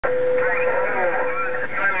You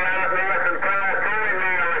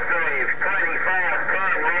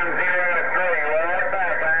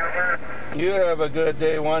have a good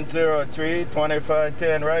day, 103,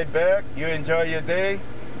 2510, right back. You enjoy your day,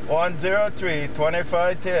 103,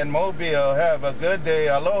 2510, Mobile. Have a good day.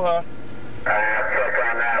 Aloha. Check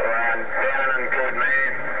on that one. Sounding good,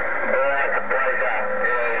 man. Well, that's a pleasure.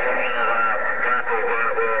 Yeah, you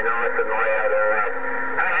were nice and loud, all right.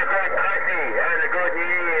 Have a good Chrissy and a good New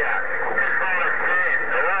Year.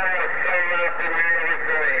 Alright, see you up in the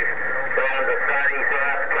overseas. Down the sunny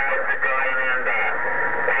south coast of Down Under.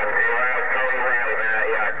 103 right now,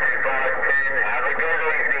 yeah. 2510. Have a good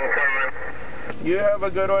evening, Tom. You have a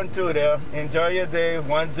good one too there. Enjoy your day,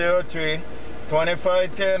 103.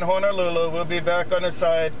 2510 Honolulu. We'll be back on the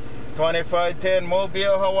side. 2510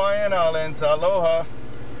 Mobile, Hawaiian Islands. Aloha.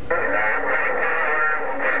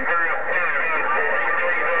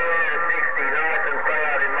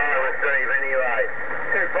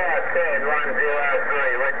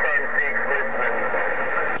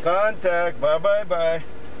 Contact. Bye bye bye.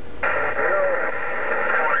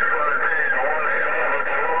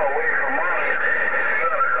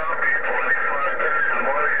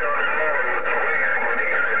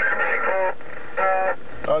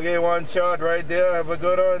 Okay, one shot right there. Have a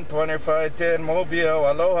good one. 2510 Mobile.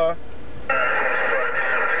 Aloha.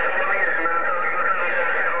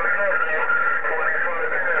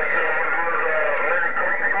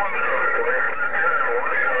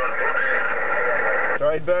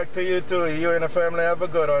 Right back to you too. You and the family have a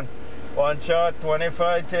good one. One shot,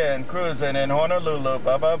 2510, cruising in Honolulu.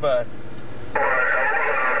 Bye bye bye.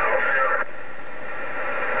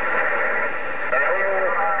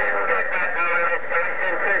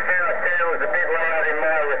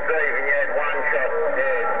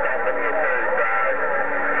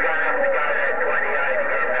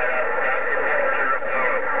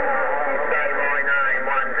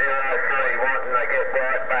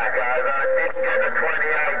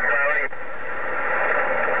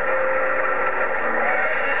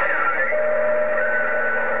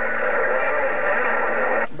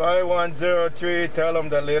 Bye 103, tell them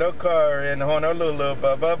the little car in Honolulu.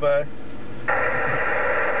 Bye bye bye. Take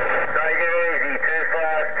it easy,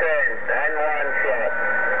 2510 and one shot.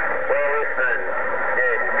 Well, listen,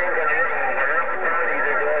 yeah, thinking about 30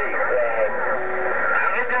 degrees, so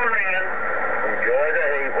have a good run. Enjoy the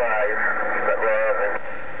heat wave. But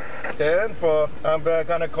 10-4, I'm back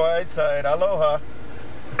on the quiet side. Aloha.